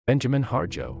Benjamin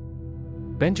Harjo.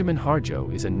 Benjamin Harjo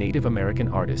is a Native American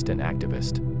artist and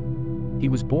activist. He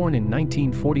was born in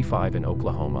 1945 in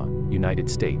Oklahoma, United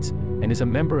States, and is a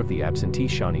member of the absentee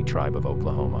Shawnee tribe of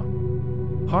Oklahoma.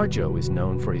 Harjo is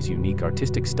known for his unique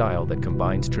artistic style that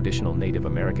combines traditional Native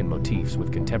American motifs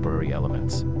with contemporary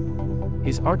elements.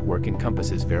 His artwork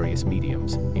encompasses various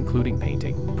mediums, including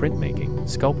painting, printmaking,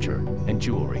 sculpture, and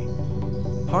jewelry.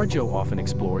 Harjo often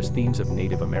explores themes of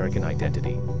Native American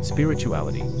identity,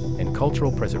 spirituality, and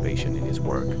cultural preservation in his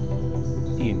work.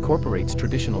 He incorporates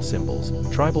traditional symbols,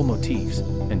 tribal motifs,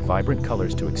 and vibrant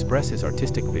colors to express his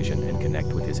artistic vision and connect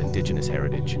with his indigenous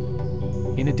heritage.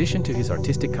 In addition to his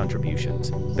artistic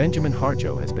contributions, Benjamin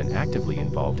Harjo has been actively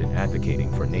involved in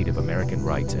advocating for Native American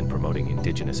rights and promoting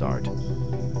indigenous art.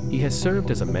 He has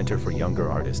served as a mentor for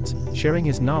younger artists, sharing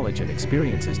his knowledge and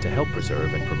experiences to help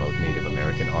preserve and promote Native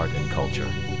American art and culture.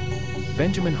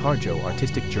 Benjamin Harjo's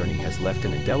artistic journey has left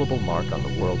an indelible mark on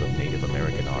the world of Native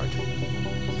American art.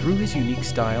 Through his unique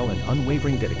style and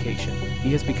unwavering dedication,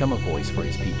 he has become a voice for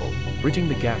his people, bridging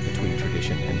the gap between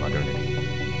tradition and modernity.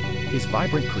 His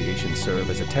vibrant creations serve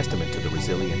as a testament to the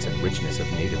resilience and richness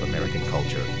of Native American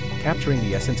culture, capturing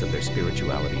the essence of their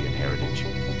spirituality and heritage.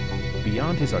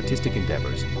 Beyond his artistic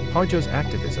endeavors, Harjo's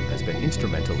activism has been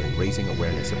instrumental in raising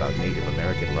awareness about Native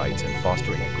American rights and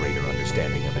fostering a greater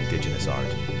understanding of indigenous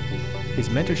art. His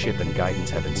mentorship and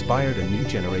guidance have inspired a new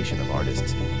generation of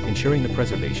artists, ensuring the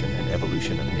preservation and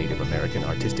evolution of Native American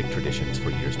artistic traditions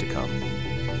for years to come.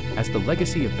 As the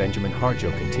legacy of Benjamin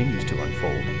Harjo continues to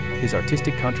unfold, his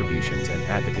artistic contributions and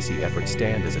advocacy efforts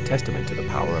stand as a testament to the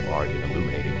power of art in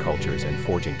illuminating cultures and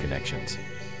forging connections.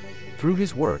 Through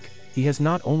his work, he has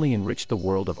not only enriched the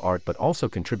world of art but also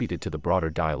contributed to the broader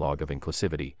dialogue of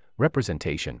inclusivity,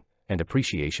 representation, and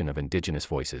appreciation of indigenous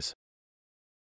voices.